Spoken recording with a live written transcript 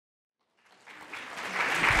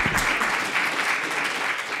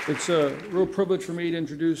It's a real privilege for me to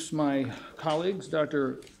introduce my colleagues.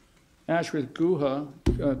 Dr. ASHRITH GUHA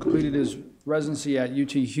completed his residency at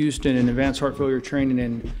UT Houston in advanced heart failure training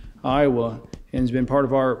in Iowa and has been part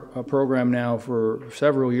of our program now for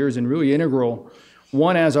several years and really integral.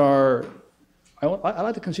 One, as I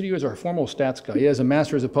like to consider you as our formal stats guy. He has a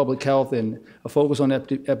master's of public health and a focus on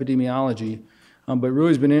epidemiology, but really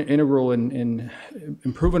has been integral in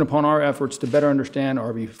improving upon our efforts to better understand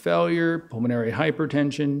RV failure, pulmonary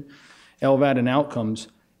hypertension, LVAD, and outcomes,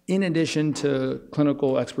 in addition to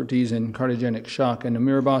clinical expertise in cardiogenic shock. And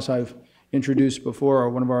AAMIR ABBAS, I've introduced before,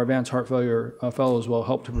 one of our advanced heart failure fellows, will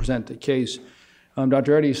help to present the case.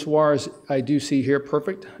 Dr. Eddie Suarez, I do see here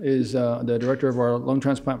perfect, is the director of our lung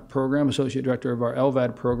transplant program, associate director of our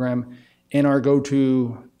LVAD program, and our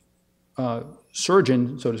go-to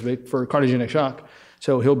surgeon, so to speak, for cardiogenic shock.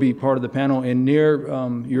 So he'll be part of the panel, and near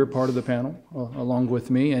you're part of the panel along with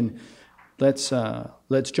me. And let's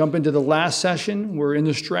jump into the last session. We're in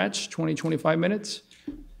the stretch, 20-25 minutes.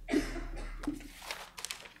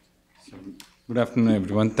 Good afternoon,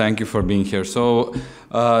 everyone. Thank you for being here. So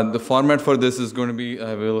the format for this is going to be,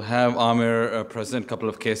 we'll have AAMIR present a couple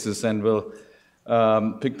of cases, and we'll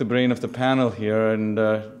pick the brain of the panel here and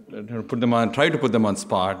try to put them on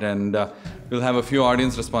spot. And we'll have a few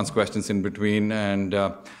audience response questions in between. And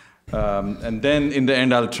then in the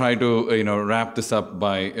end, I'll try to wrap this up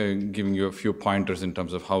by giving you a few pointers in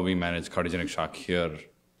terms of how we manage cardiogenic shock here.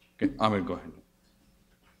 Okay, AAMIR, go ahead.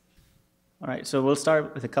 All right, so we'll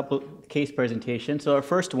start with a couple case presentations. So our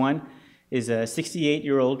first one is a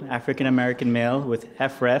 68-year-old African-American male with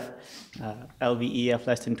HFrEF, LVEF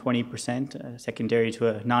less than 20%, secondary to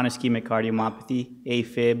a non-ischemic cardiomyopathy,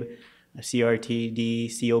 AFib, CRTD,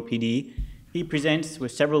 COPD. He presents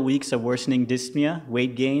with several weeks of worsening dyspnea,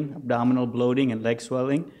 weight gain, abdominal bloating, and leg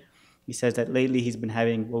swelling. He says that lately he's been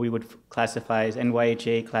having what we would classify as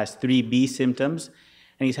NYHA class 3B symptoms,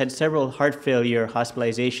 and he's had several heart failure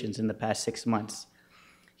hospitalizations in the past 6 months.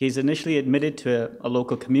 He's initially admitted to a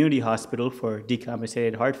local community hospital for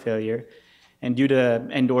decompensated heart failure, and due to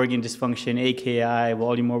end organ dysfunction, AKI,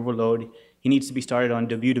 volume overload, he needs to be started on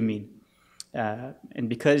dobutamine. And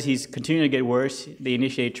because he's continuing to get worse, they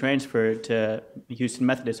initiate transfer to Houston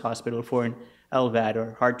Methodist Hospital for an LVAD,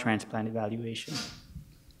 or heart transplant evaluation.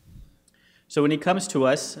 So when he comes to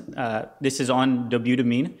us, this is on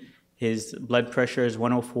dobutamine. His blood pressure is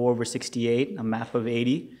 104/68, a MAP of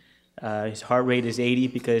 80. His heart rate is 80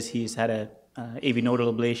 because he's had a AV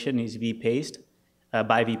nodal ablation. He's V-paced,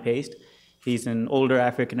 bi-V-paced. He's an older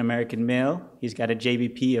African-American male. He's got a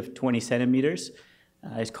JVP of 20 centimeters.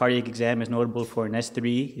 His cardiac exam is notable for an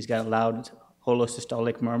S3. He's got a loud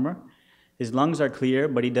holosystolic murmur. His lungs are clear,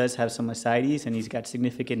 but he does have some ascites, and he's got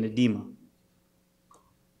significant edema.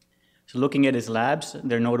 So looking at his labs,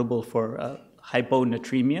 they're notable for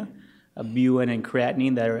hyponatremia, a BUN and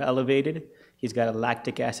creatinine that are elevated. He's got a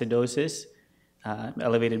lactic acidosis,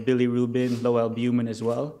 elevated bilirubin, low albumin as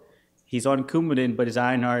well. He's on Coumadin, but his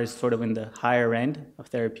INR is sort of in the higher end of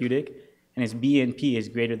therapeutic, and his BNP is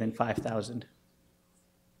greater than 5,000.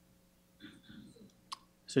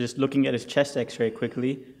 So just looking at his chest x-ray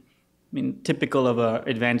quickly, I mean, typical of an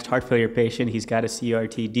advanced heart failure patient, he's got a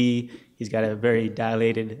CRTD, he's got a very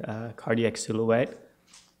dilated cardiac silhouette.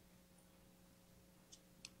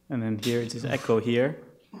 And then here is his echo here.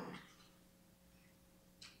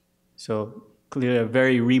 So clearly a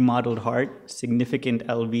very remodeled heart, significant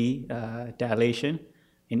LV dilation,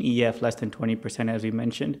 in EF less than 20% as we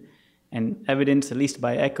mentioned, and evidence, at least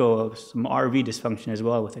by echo, of some RV dysfunction as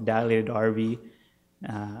well, with a dilated RV,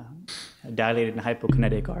 a dilated and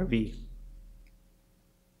hypokinetic RV.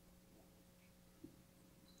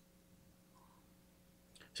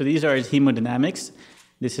 So these are his hemodynamics.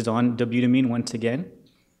 This is on dobutamine once again.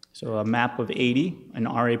 So a MAP of 80, an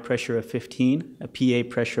RA pressure of 15, a PA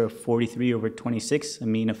pressure of 43/26, a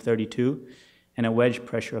mean of 32, and a wedge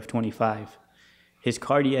pressure of 25. His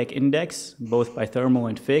cardiac index, both by thermal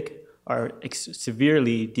and FIC, are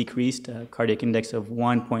severely decreased, cardiac index of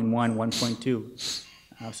 1.1,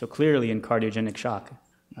 1.2. So clearly in cardiogenic shock,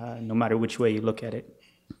 no matter which way you look at it.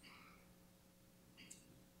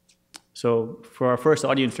 So for our first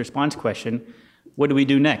audience response question, what do we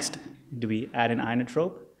do next? Do we add an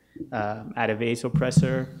inotrope? Add a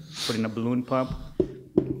vasopressor, put in a balloon pump,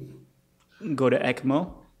 go to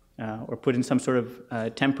ECMO, or put in some sort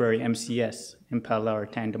of temporary MCS, Impella or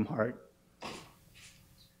tandem heart.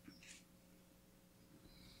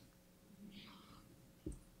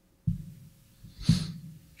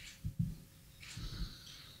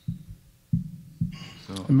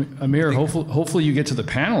 Amir, hopefully you get to the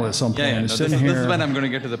panel at some point. Yeah, no, this is when I'm going to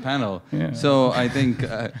get to the panel. Yeah. So I think,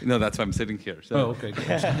 no, that's why I'm sitting here. So. Oh, okay.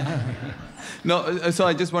 Good. No, so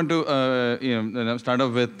I just want to start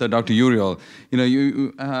off with Dr. URIEL.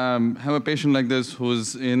 You have a patient like this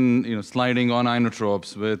who's in sliding on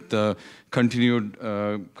inotropes with continued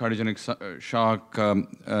cardiogenic shock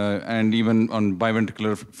and even on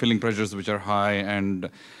biventricular filling pressures which are high. And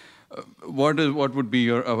what would be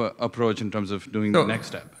your approach in terms of doing the next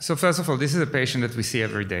step? So first of all, this is a patient that we see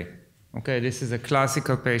every day. Okay, this is a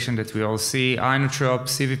classical patient that we all see. Inotrope,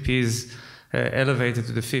 CVP is elevated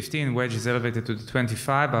to the 15, wedge is elevated to the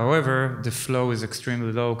 25. However, the flow is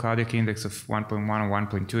extremely low, cardiac index of 1.1 or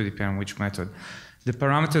 1.2, depending on which method. The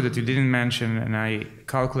parameter that you didn't mention, and I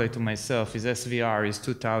calculate to myself, is SVR is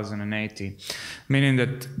 2080, meaning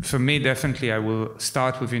that for me, definitely I will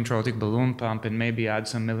start with intra-aortic balloon pump and maybe add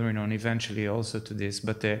some milrinone eventually also to this,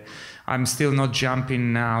 but I'm still not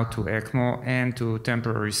jumping now to ECMO and to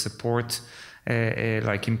temporary support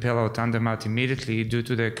like Impella or Tandem out immediately due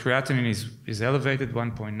to the creatinine is elevated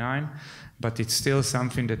 1.9, but it's still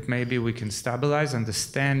something that maybe we can stabilize,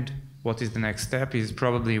 understand what is the next step is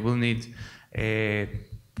probably we'll need a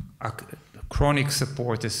chronic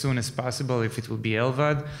support as soon as possible if it will be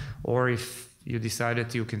LVAD, or if you decide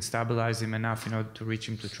that you can stabilize him enough in order to reach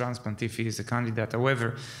him to transplant if he is a candidate.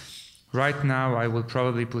 However, right now I will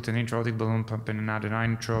probably put an intra-aortic balloon pump and another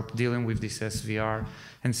inotrope dealing with this SVR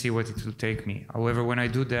and see what it will take me. However, when I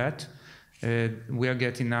do that, we are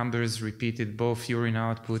getting numbers repeated, both urine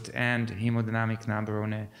output and hemodynamic number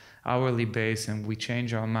on an hourly basis, and we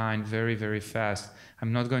change our mind very, very fast.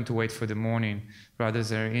 I'm not going to wait for the morning. Rather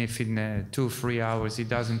than if in 2-3 hours he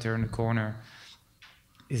doesn't turn the corner,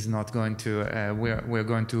 is not going to. We're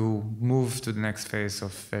going to move to the next phase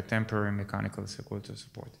of temporary mechanical circulatory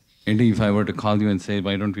support. Indeed, if I were to call you and say,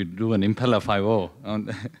 why don't we do an Impella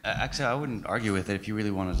 5.0? Actually, I wouldn't argue with it if you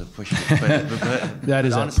really wanted to push it. But that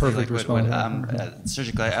is honestly, a perfect response.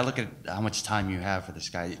 Surgically, I look at how much time you have for this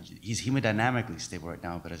guy. He's hemodynamically stable right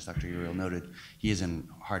now, but as Dr. URIEL noted, he is in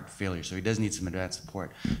heart failure, so he does need some advanced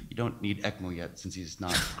support. You don't need ECMO yet since he's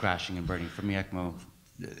not crashing and burning. For me, ECMO,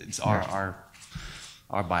 it's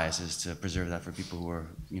our bias is to preserve that for people who are,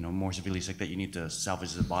 more severely sick, that you need to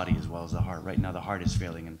salvage the body as well as the heart. Right now, the heart is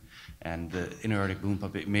failing, and the intra-aortic balloon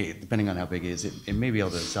pump, it may, depending on how big it is, it may be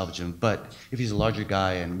able to salvage him. But if he's a larger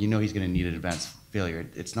guy and he's going to need an advanced failure,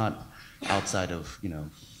 it's not outside of,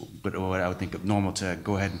 what I would think of normal to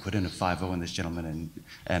go ahead and put in a 5.0 in this gentleman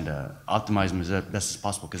and optimize him as best as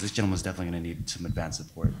possible, because this gentleman's definitely going to need some advanced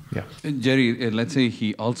support. Yeah. Jerry, let's say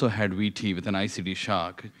he also had VT with an ICD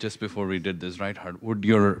shock just before we did this right heart. Would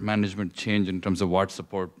your management change in terms of what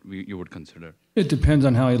support you would consider? It depends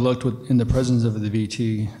on how he looked in the presence of the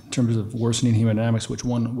VT in terms of worsening hemodynamics, which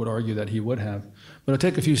one would argue that he would have. But I'll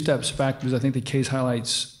take a few steps back because I think the case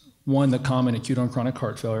highlights, one, the common acute on chronic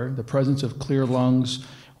heart failure. The presence of clear lungs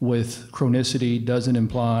with chronicity doesn't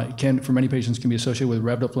imply, for many patients can be associated with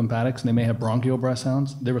revved up lymphatics, and they may have bronchial breath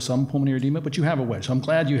sounds. There was some pulmonary edema, but you have a wedge. So I'm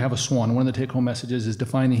glad you have a SWAN. One of the take-home messages is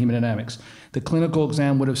define the hemodynamics. The clinical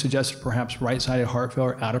exam would have suggested perhaps right-sided heart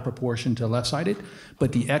failure out of proportion to left-sided,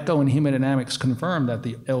 but the echo and hemodynamics confirm that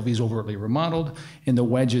the LV is overtly remodeled and the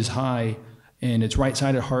wedge is high, and it's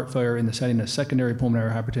right-sided heart failure in the setting of secondary pulmonary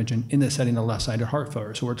hypertension in the setting of left-sided heart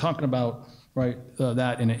failure. So we're talking about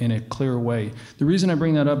that in a clear way. The reason I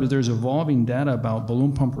bring that up is there's evolving data about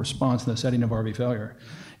balloon pump response in the setting of RV failure.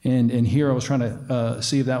 And here I was trying to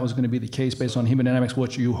see if that was going to be the case based on hemodynamics,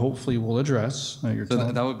 which you hopefully will address. So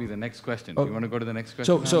that would be the next question. Do you want to go to the next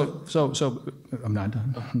question? So I'm not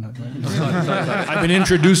done. Sorry. I've been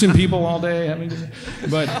introducing people all day.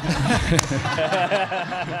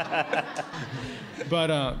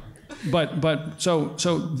 So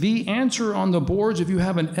the answer on the boards, if you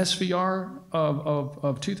have an SVR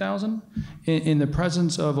of 2,000 in the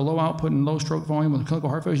presence of a low output and low stroke volume with clinical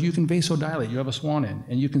heart failure, you can vasodilate. You have a SWAN in,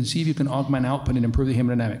 and you can see if you can augment output and improve the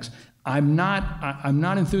hemodynamics. I'm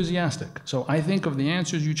not enthusiastic. So I think of the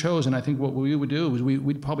answers you chose, and I think what we would do is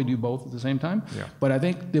we'd probably do both at the same time. Yeah. But I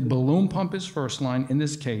think the balloon pump is first line in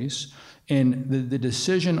this case, and the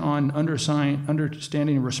decision on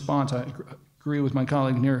understanding response, I agree with my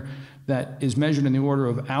colleague here, that is measured in the order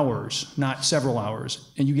of hours, not several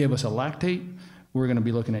hours. And you gave us a lactate. We're going to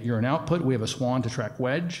be looking at urine output. We have a SWAN to track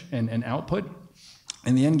wedge and output.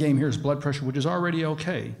 And the end game here is blood pressure, which is already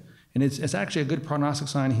okay. And it's actually a good prognostic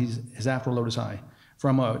sign his afterload is high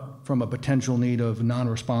from a potential need of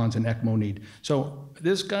non-response and ECMO need. So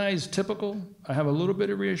this guy's typical. I have a little bit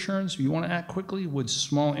of reassurance. If you want to act quickly with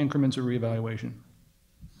small increments of reevaluation.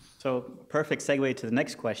 So perfect segue to the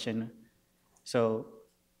next question. So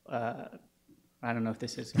I don't know if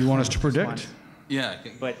this is. You want us to predict? response, Yeah.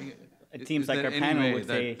 But it seems Is like there our any panel way would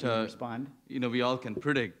say that, he will respond. we all can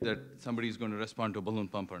predict that somebody is going to respond to a balloon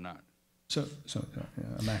pump or not. So yeah,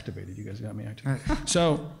 I'm activated. You guys got me activated.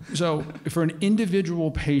 So for an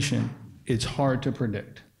individual patient, it's hard to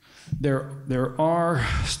predict. There are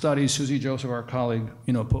studies. Susie Joseph, our colleague,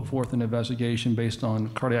 put forth an investigation based on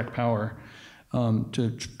cardiac power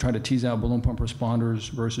to try to tease out balloon pump responders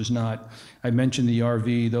versus not. I mentioned the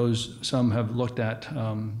RV. Some have looked at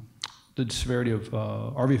the severity of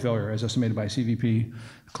RV failure as estimated by CVP.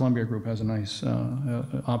 The Columbia Group has a nice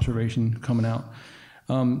observation coming out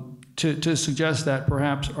to suggest that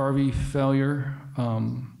perhaps RV failure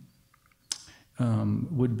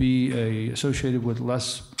would be associated with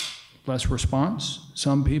less response.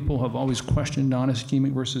 Some people have always questioned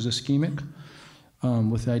non-ischemic versus ischemic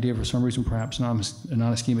with the idea for some reason perhaps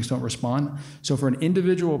non-ischemics don't respond. So for an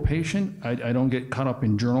individual patient, I don't get caught up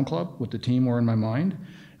in journal club with the team or in my mind.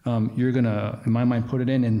 You're going to, in my mind, put it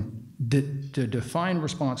in and to define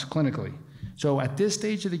response clinically. So at this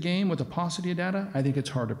stage of the game with the paucity of data, I think it's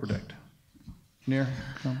hard to predict. Nir?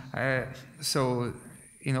 So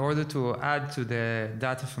in order to add to the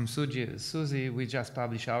data from Susie, we just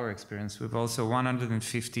published our experience with also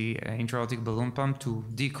 150 intra-aortic balloon pump to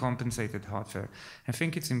decompensated heart failure. I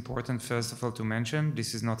think it's important, first of all, to mention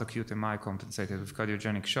this is not acute MI compensated with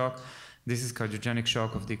cardiogenic shock. This is cardiogenic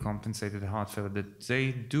shock of decompensated heart failure that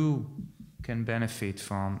they can benefit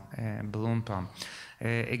from balloon pump.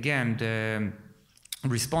 Again, the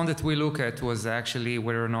response that we look at was actually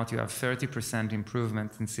whether or not you have 30%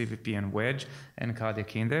 improvement in CVP and wedge and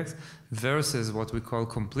cardiac index versus what we call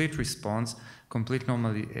complete response, complete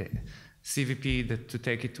normally CVP to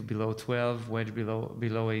take it to below 12, wedge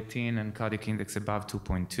below 18, and cardiac index above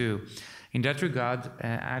 2.2. In that regard,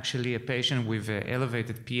 actually a patient with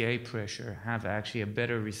elevated PA pressure have actually a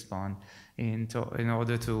better response in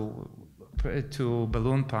order to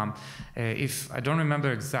balloon pump. If I don't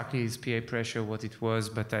remember exactly his PA pressure, what it was,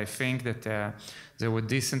 but I think that they were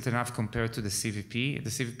decent enough compared to the CVP. The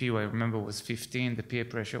CVP, I remember, was 15. The PA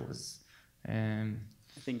pressure was... I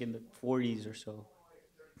think in the 40s or so.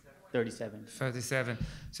 37.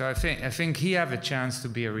 So I think he have a chance to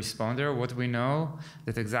be a responder. What we know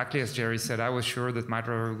that exactly as Jerry said, I was sure that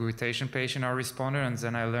mitral regurgitation patients are responder, and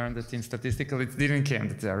then I learned that in statistical it didn't come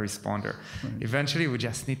that they're a responder. Right. Eventually we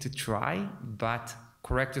just need to try, but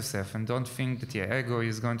correct yourself and don't think that your ego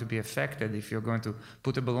is going to be affected if you're going to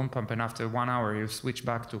put a balloon pump and after 1 hour you switch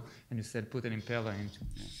back to, and you said put an impeller into.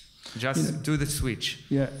 Just do the switch.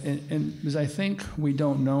 Yeah, and because I think we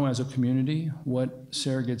don't know as a community what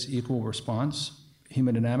surrogates equal response,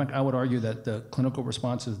 hemodynamic. I would argue that the clinical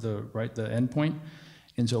response is the endpoint.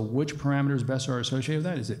 And so which parameters best are associated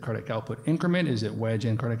with that? Is it cardiac output increment? Is it wedge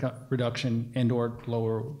and cardiac reduction and or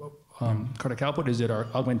lower cardiac output? Is it our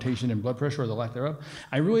augmentation in blood pressure or the lack thereof?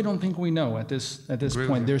 I really don't think we know at this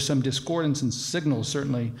point. There's some discordance in signals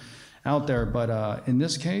certainly out there, but in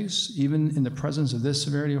this case, even in the presence of this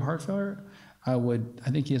severity of heart failure, I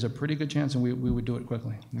think he has a pretty good chance, and we would do it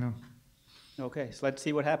quickly. Yeah. Okay, so let's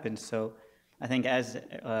see what happens. So I think as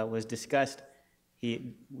was discussed,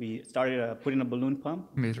 we started putting a balloon pump,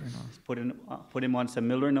 put him on some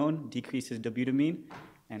milrinone, decreased his dobutamine,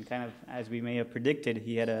 and kind of as we may have predicted,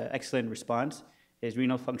 he had an excellent response. His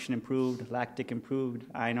renal function improved, lactic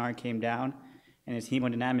improved, INR came down, and his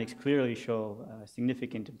hemodynamics clearly show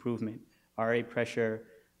significant improvement. RA pressure,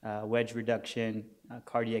 wedge reduction,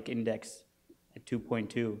 cardiac index at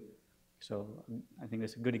 2.2. So I think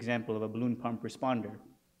that's a good example of a balloon pump responder,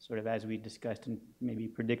 sort of as we discussed and maybe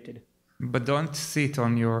predicted. But don't sit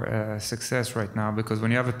on your success right now, because when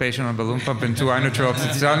you have a patient on a balloon pump and 2 inotropes,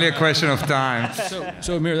 it's only a question of time.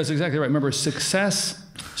 So Amir, that's exactly right. Remember, success.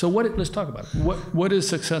 So let's talk about it. What is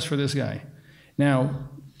success for this guy? Now,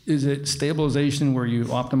 is it stabilization where you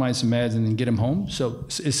optimize some meds and then get him home? So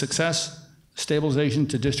is success stabilization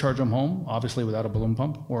to discharge him home, obviously without a balloon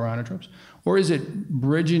pump or inotropes? Or is it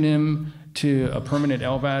bridging him to a permanent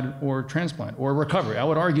LVAD or transplant or recovery? I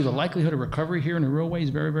would argue the likelihood of recovery here in a real way is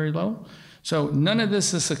very, very low. So none of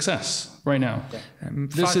this is success right now.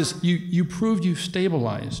 This is, you proved you've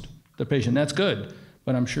stabilized the patient. That's good.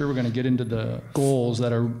 But I'm sure we're going to get into the goals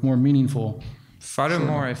that are more meaningful.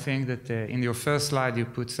 Furthermore, I think that in your first slide, you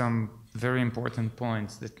put some very important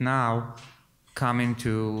points that now coming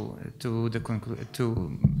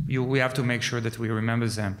we have to make sure that we remember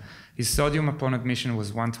them. His sodium upon admission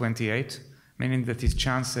was 128, meaning that his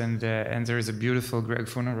chance, and there is a beautiful Greg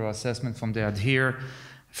Funeral assessment from the ADHERE,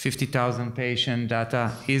 50,000 patient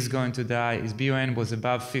data, he's going to die. His BON was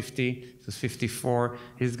above 50, it was 54,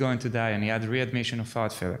 he's going to die, and he had readmission of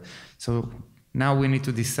heart failure. So Now we need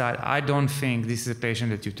to decide. I don't think this is a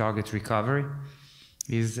patient that you target recovery.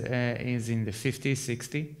 Is in the 50,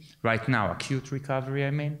 60. Right now, acute recovery,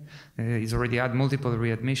 I mean. He's already had multiple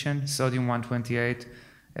readmission, sodium 128,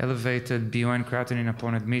 elevated BUN creatinine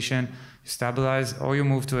upon admission. You stabilize, or you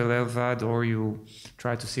move to a LVAD, or you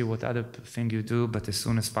try to see what other thing you do, but as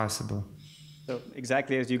soon as possible. So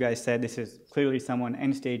exactly as you guys said, this is clearly someone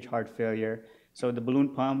end-stage heart failure. So the balloon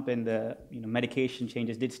pump and the medication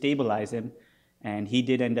changes did stabilize him, and he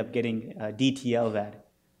did end up getting DT LVAD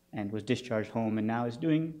and was discharged home, and now is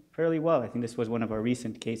doing fairly well. I think this was one of our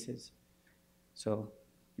recent cases. So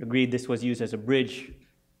agreed, this was used as a bridge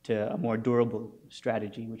to a more durable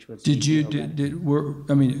strategy, which was. Did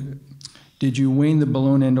you wean the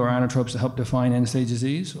balloon and/or inotropes to help define end-stage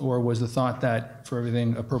disease, or was the thought that for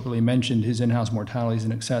everything appropriately mentioned, his in-house mortality is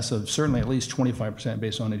in excess of certainly at least 25%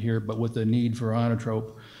 based on it here, but with the need for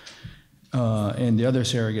inotrope and the other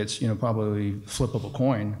surrogates, probably flip of a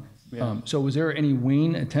coin. Yeah. So was there any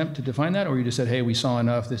wean attempt to define that, or you just said, hey, we saw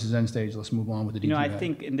enough, this is end stage, let's move on with the DT? I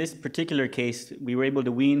think in this particular case, we were able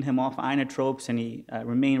to wean him off inotropes, and he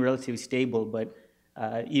remained relatively stable, but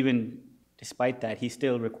even despite that, he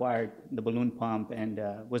still required the balloon pump and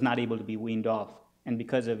was not able to be weaned off. And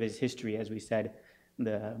because of his history, as we said,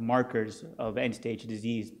 the markers of end-stage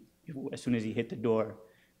disease, as soon as he hit the door,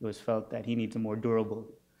 it was felt that he needs a more durable.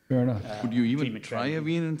 Fair enough. Would you even try a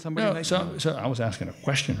wean in somebody like that? So I was asking a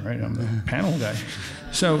question, right? I'm the panel guy.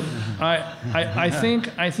 So I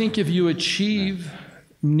think if you achieve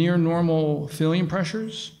near normal filling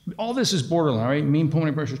pressures, all this is borderline, right? Mean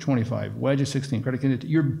pulmonary pressure is 25, wedge is 16, cardiac,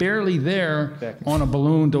 you're barely there on a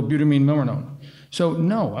balloon dobutamine milrinone. So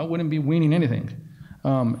no, I wouldn't be weaning anything.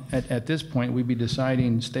 At this point, we'd be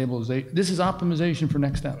deciding stabilization. This is optimization for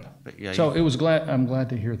next step. Yeah, so I'm glad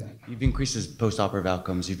to hear that. You've increased his post-operative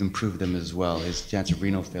outcomes. You've improved them as well. His chance of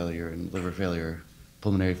renal failure and liver failure,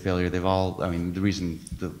 pulmonary failure, they've all, the reason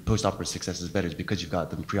the post-operative success is better is because you've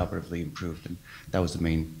got them preoperatively improved. And that was the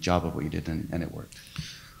main job of what you did, and it worked.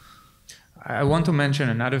 I want to mention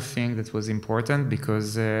another thing that was important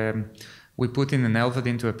because we put in an LVAD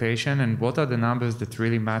into a patient, and what are the numbers that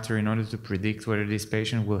really matter in order to predict whether this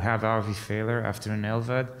patient will have RV failure after an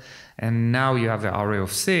LVAD? And now you have an RA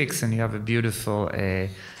of 6, and you have a beautiful,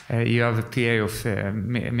 you have a PA of,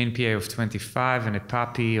 mean PA of 25, and a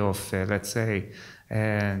PAPI of, let's say,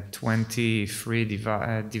 23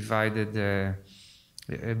 divided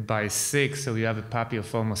by 6, so you have a PAPI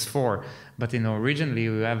of almost 4. But originally,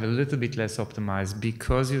 you have a little bit less optimized.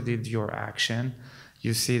 Because you did your action,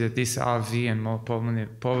 you see that this RV and more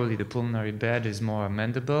probably the pulmonary bed is more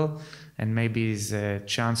amendable, and maybe his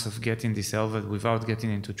chance of getting this LVAD without getting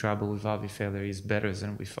into trouble with RV failure is better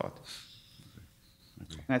than we thought.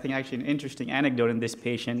 And I think actually an interesting anecdote in this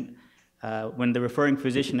patient, when the referring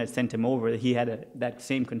physician had sent him over, he had that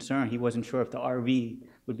same concern. He wasn't sure if the RV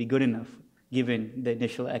would be good enough given the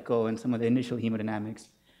initial echo and some of the initial hemodynamics.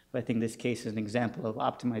 But I think this case is an example of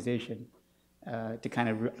optimization to kind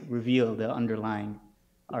of reveal the underlying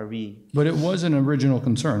RV. But it was an original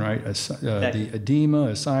concern, right? The edema,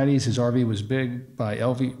 ascites, his RV was big by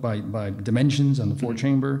dimensions on the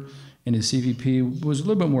four-chamber, and his CVP was a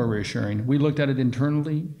little bit more reassuring. We looked at it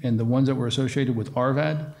internally, and the ones that were associated with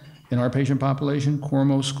RVAD in our patient population,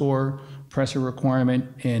 Cormo score, pressure requirement,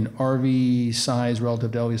 and RV size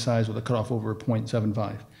relative to LV size with a cutoff over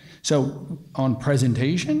 0.75. So on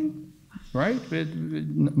presentation, right?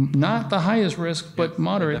 Not the highest risk, but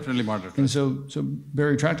moderate. Definitely moderate. And so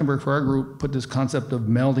Barry Trachtenberg for our group put this concept of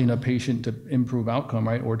melding a patient to improve outcome,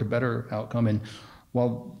 right, or to better outcome. And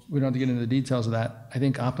while we don't have to get into the details of that, I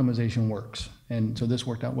think optimization works. And so this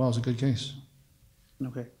worked out well. It's a good case.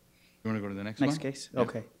 Okay. You want to go to the next one? Next case? Yeah.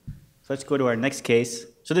 Okay. So let's go to our next case.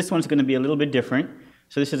 So this one's going to be a little bit different.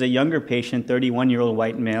 So this is a younger patient, 31-year-old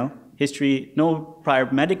white male. History, no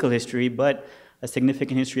prior medical history, but a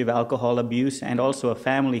significant history of alcohol abuse and also a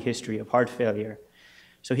family history of heart failure.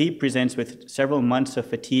 So he presents with several months of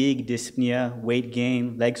fatigue, dyspnea, weight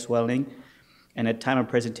gain, leg swelling, and at time of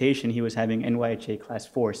presentation, he was having NYHA class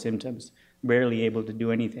 4 symptoms, barely able to do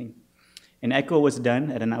anything. An echo was done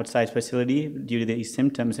at an outside facility due to these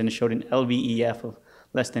symptoms and showed an LVEF of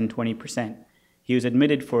less than 20%. He was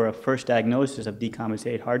admitted for a first diagnosis of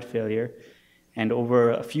decompensated heart failure, and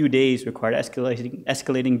over a few days required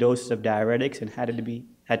escalating doses of diuretics and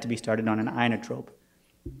had to be started on an inotrope.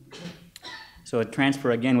 So a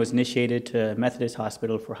transfer again was initiated to Methodist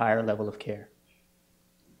Hospital for higher level of care.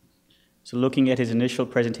 So looking at his initial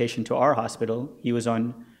presentation to our hospital, he was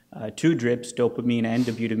on 2 drips, dopamine and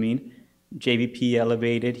dobutamine, JVP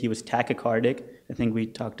elevated, he was tachycardic. I think we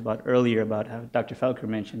talked about earlier about how Dr. Felker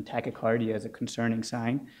mentioned tachycardia as a concerning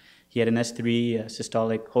sign. He had an S3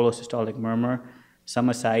 systolic, holosystolic murmur, some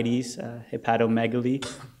ascites, hepatomegaly,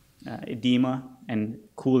 edema, and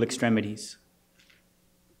cool extremities.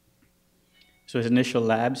 So his initial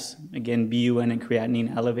labs, again, BUN and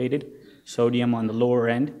creatinine elevated, sodium on the lower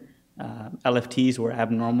end, LFTs were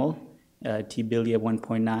abnormal, T-bilia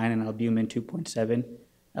 1.9 and albumin 2.7,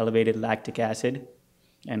 elevated lactic acid,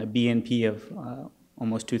 and a BNP of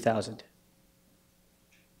almost 2,000.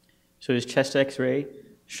 So his chest X-ray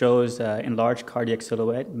shows enlarged cardiac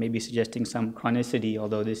silhouette, maybe suggesting some chronicity,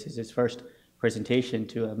 although this is his first presentation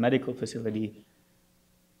to a medical facility.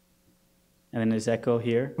 And then his echo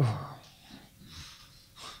here.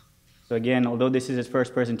 So again, although this is his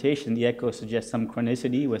first presentation, the echo suggests some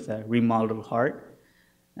chronicity with a remodeled heart,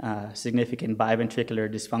 significant biventricular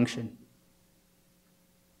dysfunction.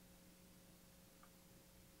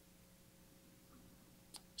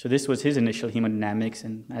 So this was his initial hemodynamics,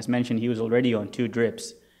 and as mentioned, he was already on 2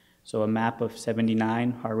 drips. So a MAP of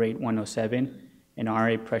 79, heart rate 107, an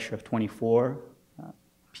RA pressure of 24, PA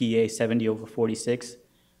 70/46,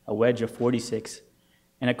 a wedge of 46,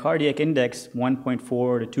 and a cardiac index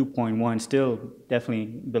 1.4 to 2.1, still definitely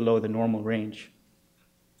below the normal range.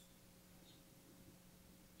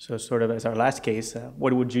 So sort of as our last case,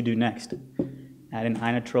 what would you do next? Add an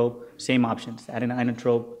inotrope, same options, add an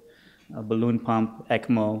inotrope, a balloon pump,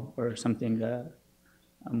 ECMO, or something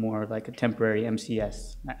more like a temporary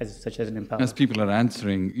MCS, such as an Impella. As people are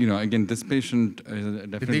answering, again, this patient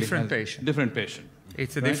definitely different patient. Different patient.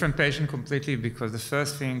 It's a different patient completely, because the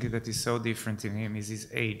first thing that is so different in him is his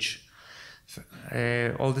age.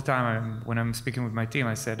 All the time when I'm speaking with my team,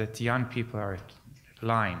 I said that young people are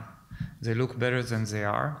lying. They look better than they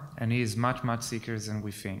are, and he is much, much sicker than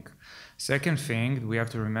we think. Second thing, we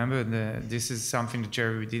have to remember that this is something that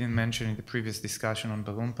Jerry didn't mention in the previous discussion on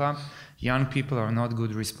balloon pump. Young people are not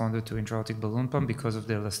good responders to intra-aortic balloon pump because of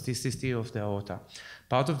the elasticity of the aorta.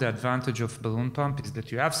 Part of the advantage of balloon pump is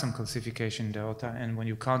that you have some calcification in the aorta, and when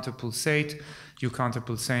you counterpulsate, you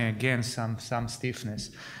counterpulsate again some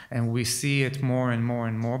stiffness. And we see it more and more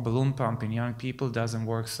and more. Balloon pump in young people doesn't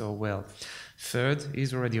work so well. Third,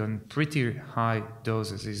 he's already on pretty high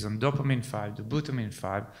doses. He's on dopamine 5, dobutamine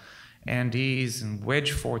 5, and he is in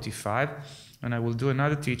wedge 45. And I will do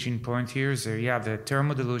another teaching point here. So you have the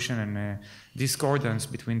thermodilution and discordance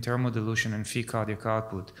between thermodilution and Phi cardiac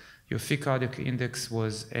output. Your Phi cardiac index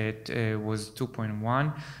was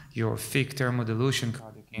 2.1. Your Phi thermodilution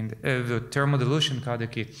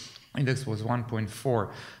cardiac index was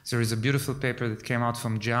 1.4. There is a beautiful paper that came out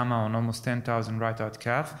from JAMA on almost 10,000 right out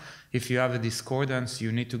calf. If you have a discordance,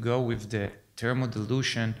 you need to go with the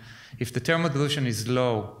thermodilution. If the thermodilution is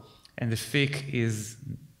low and the Phi is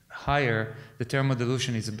higher, the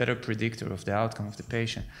thermodilution is a better predictor of the outcome of the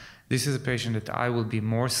patient. This is a patient that I will be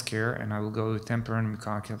more scared, and I will go with temporary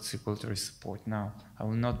mechanical circulatory support now. I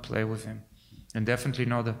will not play with him. And definitely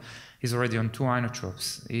know that he's already on 2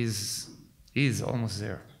 inotropes. He's almost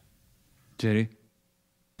there. Jerry?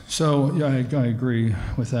 So yeah, I agree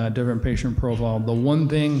with that, different patient profile. The one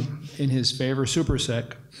thing in his favor, super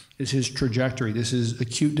sick, is his trajectory. This is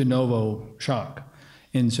acute de novo shock.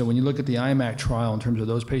 And so when you look at the IMAC trial in terms of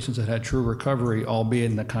those patients that had true recovery,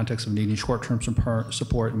 albeit in the context of needing short-term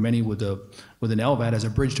support, many with an LVAD as a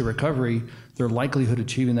bridge to recovery, their likelihood of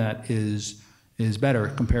achieving that is better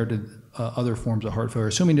compared to other forms of heart failure,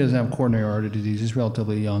 assuming he doesn't have coronary artery disease. He's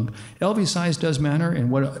relatively young. LV size does matter,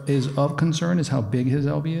 and what is of concern is how big his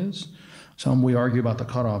LV is. Some we argue about the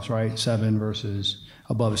cutoffs, right? 7 versus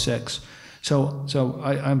above 6. So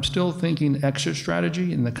I'm still thinking exit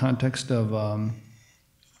strategy in the context of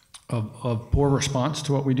poor response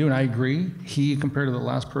to what we do, and I agree. He, compared to the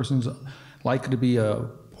last person's, likely to be a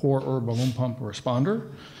poorer balloon pump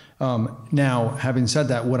responder. Now, having said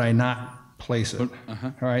that, would I not place it?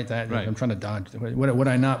 All right, right. I'm trying to dodge. Would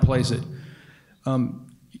I not place it?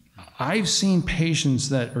 I've seen patients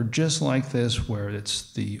that are just like this, where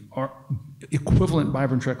it's the equivalent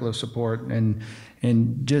biventricular support, and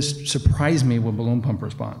just surprise me with balloon pump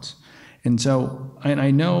response. And I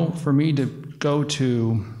know for me to go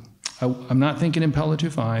to, I'm not thinking Impella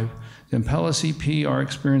 2.5. The Impella CP, our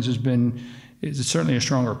experience has been, it's certainly a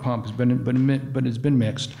stronger pump, but it's been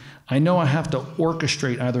mixed. I know I have to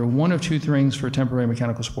orchestrate either one of 2 things for temporary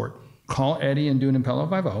mechanical support. Call Eddie and do an Impella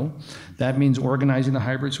 5.0. That means organizing the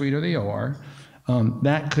hybrid suite or the OR.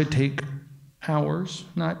 That could take hours,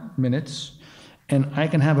 not minutes. And I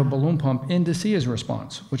can have a balloon pump in to see his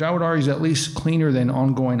response, which I would argue is at least cleaner than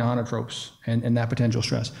ongoing onotropes and that potential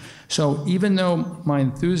stress. So even though my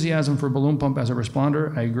enthusiasm for balloon pump as a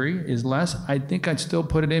responder, I agree, is less, I think I'd still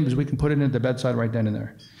put it in because we can put it in at the bedside right then and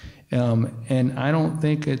there. And I don't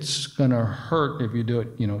think it's going to hurt if you do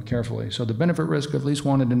it, carefully. So the benefit risk, at least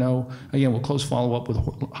wanted to know, again, with close follow-up with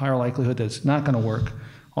higher likelihood that it's not going to work.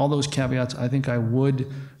 All those caveats, I think I would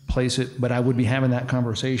place it, but I would be having that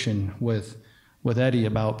conversation with Eddie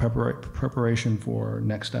about preparation for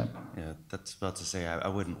next step. Yeah, that's about to say, I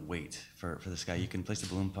wouldn't wait for this guy. You can place the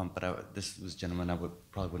balloon pump, but this gentleman,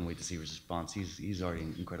 probably wouldn't wait to see his response. He's already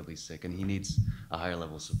incredibly sick, and he needs a higher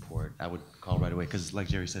level of support. I would call right away, because like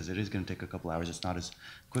Jerry says, it is going to take a couple hours. It's not as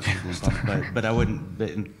quick as a balloon pump, but I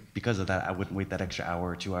wouldn't, because of that, I wouldn't wait that extra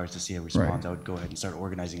hour or 2 hours to see a response. Right. I would go ahead and start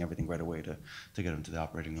organizing everything right away to get him to the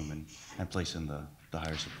operating room and place in the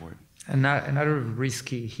higher support. Another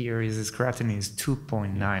risky here is his creatinine is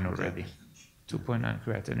 2.9 already. 2.9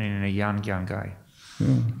 creatinine in a young guy. Yeah.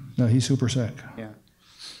 No, he's super sick. Yeah.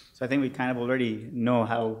 So I think we kind of already know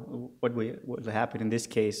what will happen in this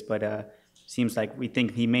case, but seems like we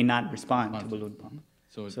think he may not respond to balloon pump.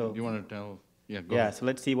 So do you want to tell? Yeah, go Yeah, ahead. so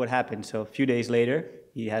let's see what happens. So a few days later,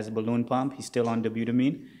 he has a balloon pump. He's still on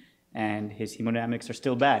dobutamine, and his hemodynamics are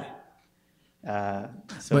still bad.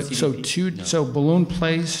 So balloon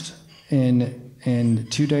placed and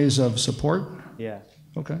 2 days of support? Yeah.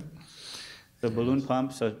 Okay. So balloon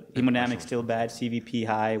pump, so hemodynamics still bad, CVP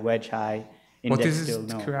high, wedge high, What index is his still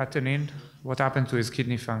no. creatinine? What happened to his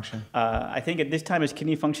kidney function? I think at this time his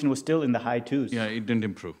kidney function was still in the high twos. Yeah, it didn't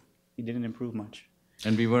improve. He didn't improve much.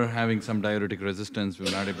 And we were having some diuretic resistance. We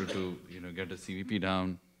were not able to, get the CVP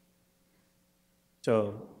down.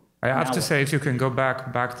 So I have to say, if you can go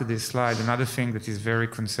back to this slide, another thing that is very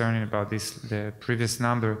concerning about the previous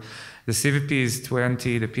number, the CVP is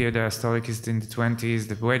 20, the PA diastolic is in the 20s,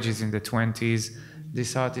 the wedge is in the 20s.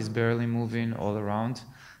 This heart is barely moving all around.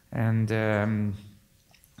 And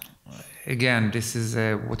again, this is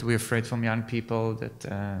what we're afraid from young people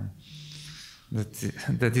that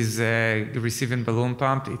is receiving balloon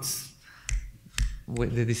pump.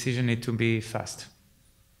 The decision needs to be fast.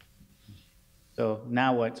 So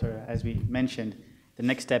now what, sir, as we mentioned, the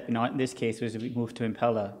next step in this case was we moved to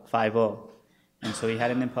Impella 5.0. And so he had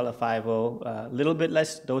an Impella 5.0, a little bit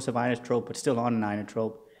less dose of inotrope, but still on an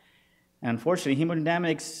inotrope. And unfortunately,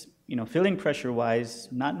 hemodynamics, filling pressure-wise,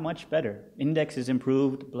 not much better. Index is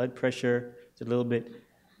improved, blood pressure is a little bit,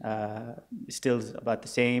 still about the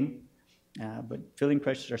same, but filling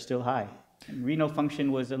pressures are still high. And renal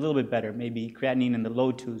function was a little bit better, maybe creatinine in the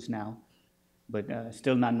low twos now, but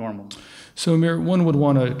still not normal. So, Amir, one would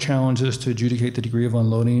want to challenge this to adjudicate the degree of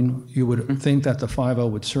unloading. You would think that the 5.0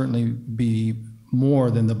 would certainly be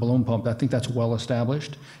more than the balloon pump. I think that's well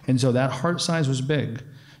established. And so that heart size was big.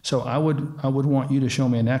 So I would want you to show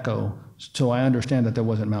me an echo so I understand that there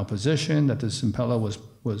wasn't malposition, that this Impella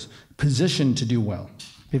was positioned to do well.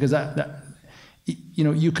 Because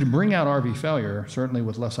you could bring out RV failure, certainly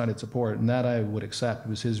with left-sided support, and that I would accept. It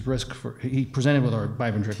was his risk he presented with our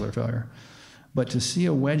biventricular failure. But to see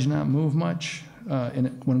a wedge not move much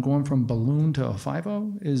when going from balloon to a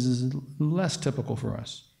 5.0 is less typical for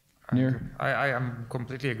us. I am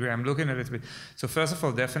completely agree. I'm looking at it. So first of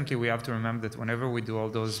all, definitely we have to remember that whenever we do all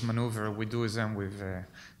those maneuvers, we do them with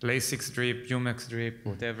Lasix drip, Humex drip,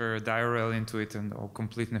 whatever, diurel into it, or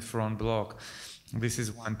complete nephron block. This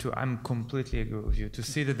is 1, 2. I'm completely agree with you. To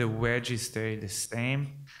see that the wedges stay the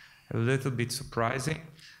same, a little bit surprising.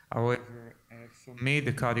 However, for me,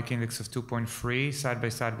 the cardiac index of 2.3, side by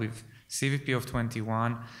side with CVP of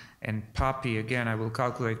 21, and PAPI, again, I will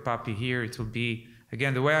calculate PAPI here. It will be,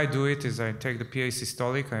 again, the way I do it is I take the PA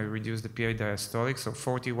systolic, I reduce the PA diastolic, so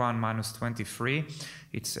 41 minus 23,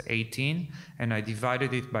 it's 18, and I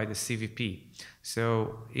divided it by the CVP.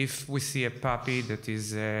 So if we see a PAPI that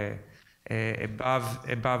is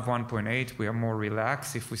above 1.8, we are more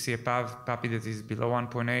relaxed. If we see a PAPI that is below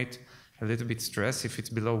 1.8, a little bit stressed. If it's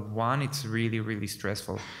below 1, it's really, really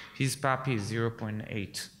stressful. His PAPI is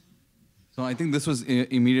 0.8. So I think this was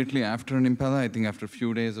immediately after an Impella. I think after a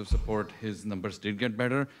few days of support, his numbers did get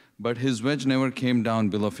better, but his wedge never came down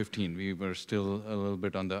below 15. We were still a little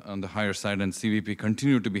bit on the higher side, and CVP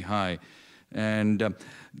continued to be high. And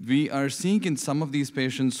we are seeing in some of these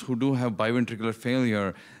patients who do have biventricular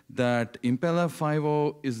failure that Impella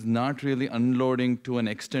 5.0 is not really unloading to an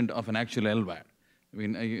extent of an actual LVAD. I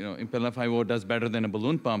mean, Impella 5.0 does better than a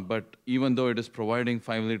balloon pump, but even though it is providing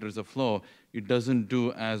 5 liters of flow, it doesn't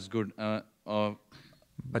do as good.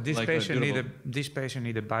 But this patient need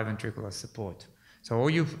a biventricular support. So or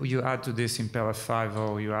you add to this Impella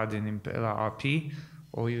 5.0, you add an Impella RP,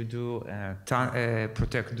 or you do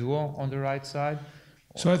Protect Duo on the right side.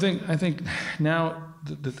 So I think now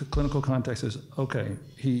the clinical context is, okay,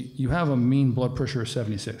 you have a mean blood pressure of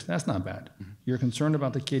 76. That's not bad. Mm-hmm. You're concerned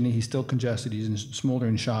about the kidney. He's still congested. He's in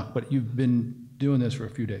smoldering shock, but you've been doing this for a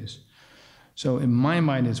few days. So in my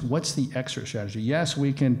mind is, what's the exit strategy? Yes,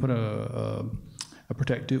 we can put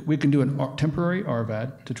we can do a temporary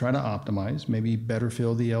RVAD to try to optimize, maybe better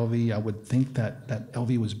fill the LV. I would think that that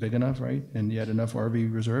LV was big enough, right? And you had enough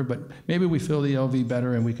RV reserve, but maybe we fill the LV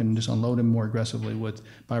better and we can just unload him more aggressively with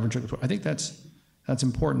biventricular support. I think that's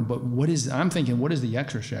important, but I'm thinking, what is the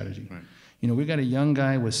extra strategy? Right. You know, we got a young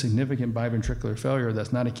guy with significant biventricular failure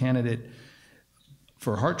that's not a candidate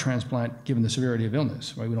for a heart transplant, given the severity of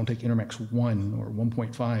illness, right? We don't take Intermex 1 or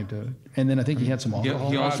 1.5 to, and then I think he had some alcohol.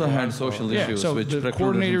 He also had social issues. So which the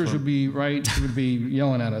coordinators would be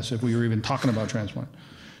yelling at us if we were even talking about transplant.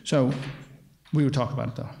 So we would talk about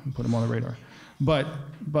it though and put him on the radar.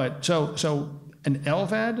 But so an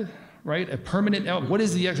LVAD, right? A permanent what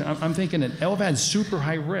is the extra? I'm thinking an LVAD super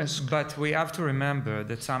high risk. But we have to remember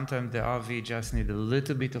that sometimes the RV just need a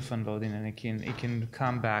little bit of unloading and it can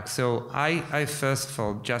come back. So I first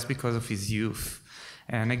thought, just because of his youth,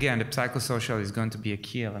 and again, the psychosocial is going to be a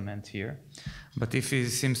key element here. But if he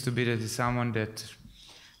seems to be that he's someone that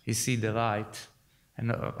he see the light,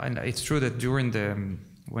 and it's true that during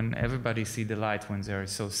when everybody see the light when they're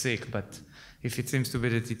so sick, but if it seems to be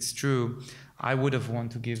that it's true, I would have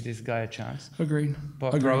wanted to give this guy a chance. Agreed.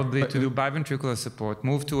 But probably to do biventricular support,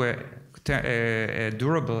 move to a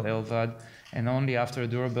durable LVAD, and only after a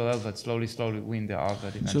durable LVAD, slowly win the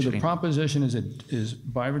RVAD eventually. So the proposition is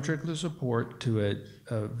biventricular support to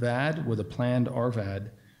a VAD with a planned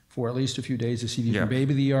RVAD for at least a few days to see if you can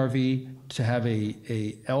baby the ERV, to have a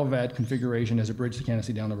LVAD configuration as a bridge to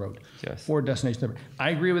candidacy down the road. Yes. For destination.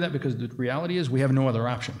 I agree with that because the reality is we have no other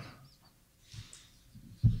option.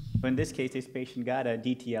 But in this case, this patient got a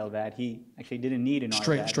DT LVAD. He actually didn't need an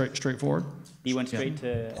RVAD. Straightforward? He went straight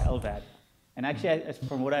to LVAD. And actually,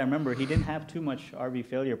 from what I remember, he didn't have too much RV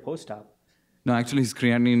failure post-op. No, actually his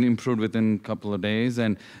creatinine improved within a couple of days,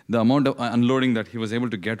 and the amount of unloading that he was able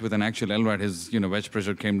to get with an actual LVAD, his wedge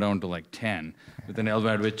pressure came down to like 10 with an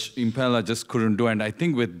LVAD, which Impella just couldn't do. And I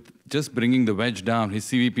think with just bringing the wedge down, his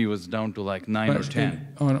CVP was down to like 9 or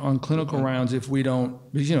 10. On clinical rounds, if we don't,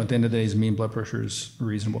 because at the end of the day, his mean blood pressure is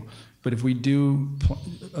reasonable. But if we do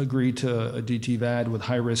agree to a DT VAD with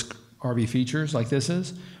high-risk RV features like this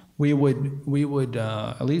is, we would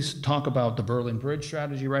at least talk about the Berlin Bridge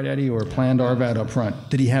strategy, right, Eddie, or planned RVAD up front.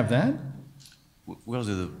 Did he have that? We'll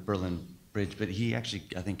do the Berlin Bridge, but he actually,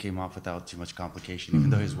 I think, came off without too much complication,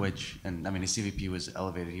 even though his wedge, and I mean, his CVP was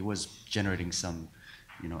elevated. He was generating some,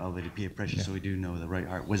 elevated PA pressure, so we do know the right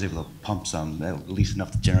heart was able to pump some, at least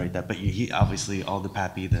enough to generate that. But he obviously, all the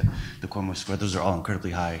PAPI, the Cormo score, those are all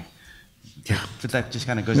incredibly high. But that just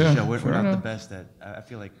kind of goes to show we're not the best at, I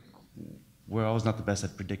feel like, we're always not the best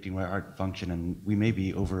at predicting right heart function, and we may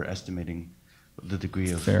be overestimating the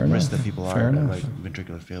degree of risk that people are at right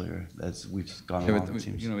ventricular failure as we've gone along, it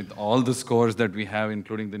seems. With all the scores that we have,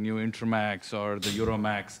 including the new Intramax or the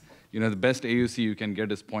Euromax, the best AUC you can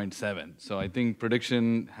get is 0.7. So I think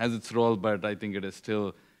prediction has its role, but I think it is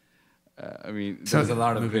still, there's a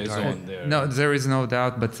lot of gray zone there. No, there is no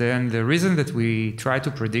doubt. But then the reason that we try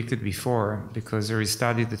to predict it before, because there is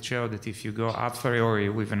study that show that if you go a priori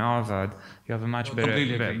with an RVAD, you have a much better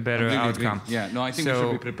outcome. Agree. Yeah, no, I think we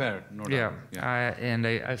should be prepared. No doubt.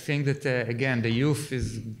 I think that, again, the youth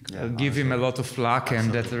is give him a lot of luck,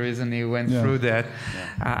 and that's the reason he went through that.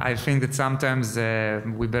 I think that sometimes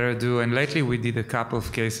we better do, and lately we did a couple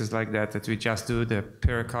of cases like that we just do the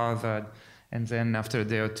pericardial, and then after a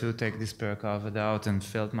day or two, take this pericardial out, and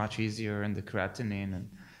felt much easier in the creatinine and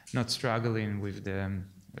not struggling with the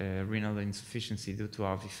renal insufficiency due to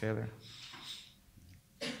RV failure.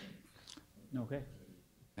 Okay.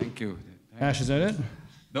 Thank you. Ash, is that it?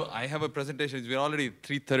 No, I have a presentation. We're already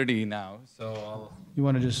 3:30 now, so You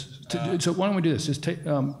want to just, so why don't we do this? Just take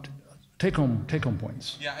home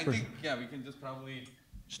points. Yeah, I think, we can just probably...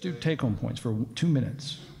 Just do take-home points for 2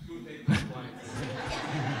 minutes.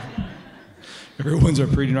 Everyone's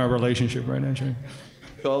repeating our relationship right now, Jay.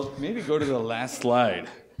 So I'll maybe go to the last slide.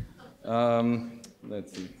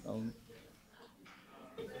 Let's see.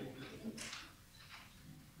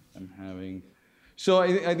 So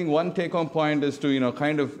I think one take-home point is to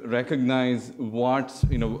kind of recognize what's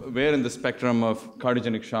where in the spectrum of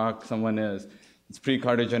cardiogenic shock someone is. It's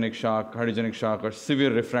pre-cardiogenic shock, cardiogenic shock, or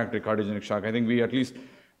severe refractory cardiogenic shock. I think we at least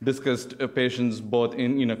discussed patients both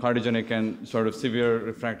in cardiogenic and sort of severe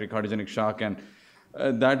refractory cardiogenic shock, and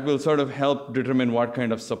that will sort of help determine what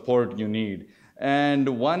kind of support you need.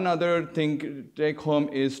 And one other thing take home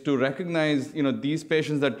is to recognize these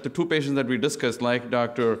patients, that the two patients that we discussed, like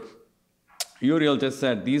Dr. URIEL just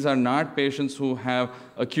said, these are not patients who have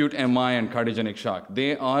acute MI and cardiogenic shock.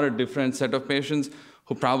 They are a different set of patients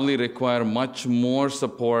who probably require much more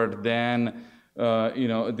support than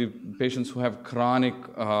the patients who have chronic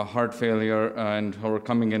heart failure and who are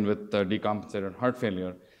coming in with decompensated heart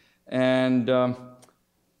failure. And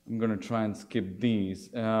I'm going to try and skip these.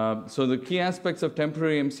 So the key aspects of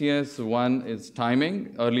temporary MCS, one is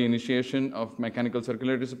timing, early initiation of mechanical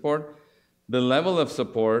circulatory support, the level of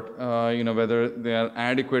support, whether they are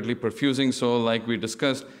adequately perfusing. So like we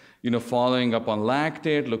discussed, following up on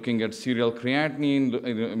lactate, looking at serial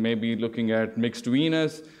creatinine, maybe looking at mixed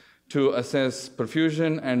venous to assess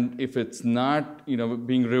perfusion. And if it's not,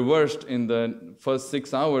 being reversed in the first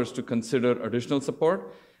 6 hours, to consider additional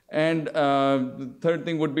support. And the third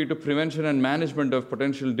thing would be to prevention and management of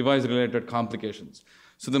potential device-related complications.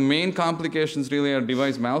 So the main complications really are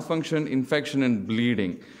device malfunction, infection, and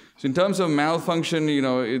bleeding. So in terms of malfunction,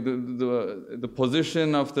 the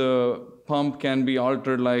position of the pump can be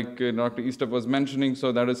altered, like Dr. Estep was mentioning,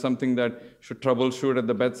 so that is something that should troubleshoot at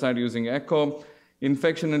the bedside using echo.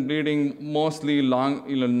 Infection and bleeding, mostly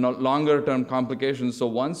longer-term complications. So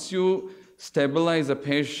once you stabilize a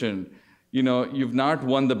patient, you've not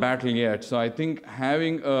won the battle yet. So I think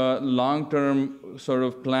having a long-term sort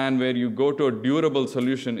of plan where you go to a durable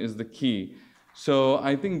solution is the key. So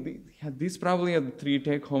I think these probably are the 3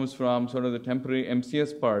 take-homes from sort of the temporary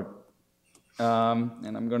MCS part.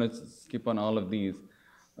 And I'm going to skip on all of these.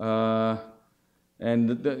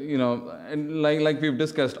 And like we've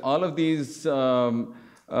discussed, all of these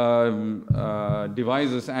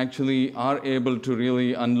devices actually are able to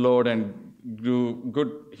really unload and do good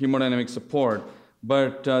hemodynamic support,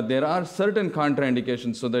 but there are certain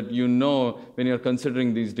contraindications so that when you're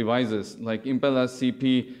considering these devices, like Impella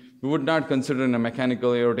CP, we would not consider in a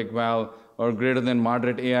mechanical aortic valve or greater than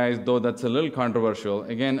moderate AIs, though that's a little controversial.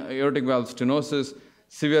 Again, aortic valve stenosis,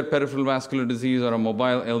 severe peripheral vascular disease, or a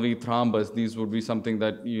mobile LV thrombus, these would be something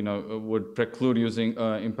that would preclude using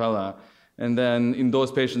Impella. And then in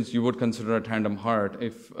those patients, you would consider a tandem heart,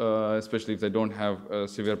 especially if they don't have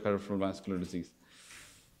severe peripheral vascular disease.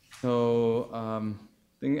 So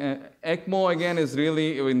ECMO, again, is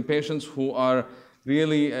really in patients who are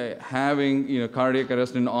really having cardiac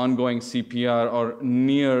arrest and ongoing CPR or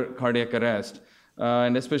near cardiac arrest.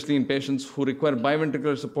 And especially in patients who require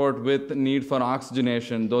biventricular support with need for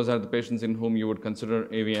oxygenation, those are the patients in whom you would consider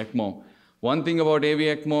AV ECMO. One thing about AV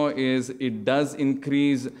ECMO is it does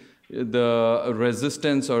increase the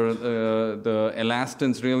resistance or the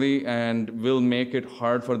elastance really, and will make it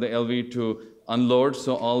hard for the LV to unload.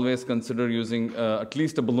 So always consider using at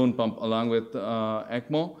least a balloon pump along with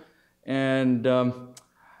ECMO. And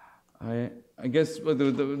I guess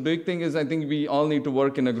the big thing is I think we all need to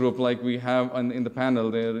work in a group like we have in the panel.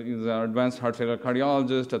 There is an advanced heart failure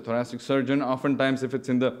cardiologist, a thoracic surgeon. Oftentimes, if it's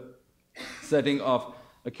in the setting of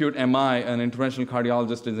acute MI, an interventional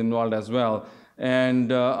cardiologist is involved as well.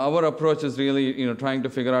 And our approach is really, trying to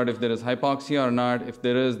figure out if there is hypoxia or not. If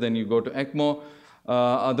there is, then you go to ECMO.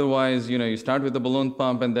 Otherwise, you start with the balloon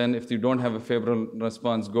pump, and then if you don't have a favorable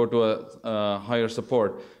response, go to a higher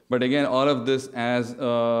support. But again, all of this as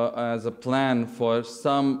a plan for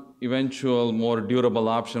some eventual more durable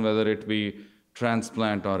option, whether it be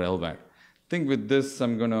transplant or LVAD. I think with this,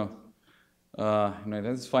 I'm going to.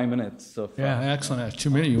 That's 5 minutes. So yeah, excellent, Ash. 2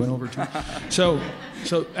 minutes, you went over 2. So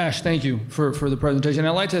Ash, thank you for the presentation. I'd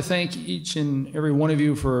like to thank each and every one of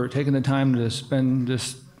you for taking the time to spend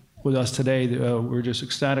this with us today. We're just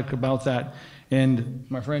ecstatic about that. And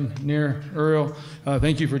my friend Uriel,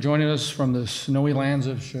 thank you for joining us from the snowy lands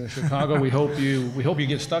of Chicago. We hope you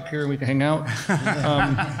get stuck here and we can hang out.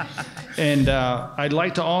 And I'd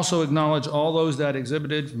like to also acknowledge all those that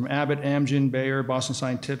exhibited from Abbott, Amgen, Bayer, Boston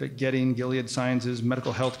Scientific, Gedding, Gilead Sciences,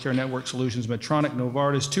 Medical Healthcare Network Solutions, Medtronic,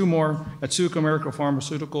 Novartis, 2 more, Otsuka, America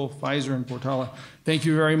Pharmaceutical, Pfizer, and Portala. Thank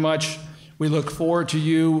you very much. We look forward to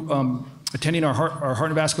you attending our heart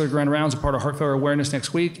and vascular grand rounds, a part of Heart Failure Awareness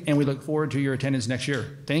next week, and we look forward to your attendance next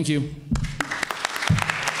year. Thank you.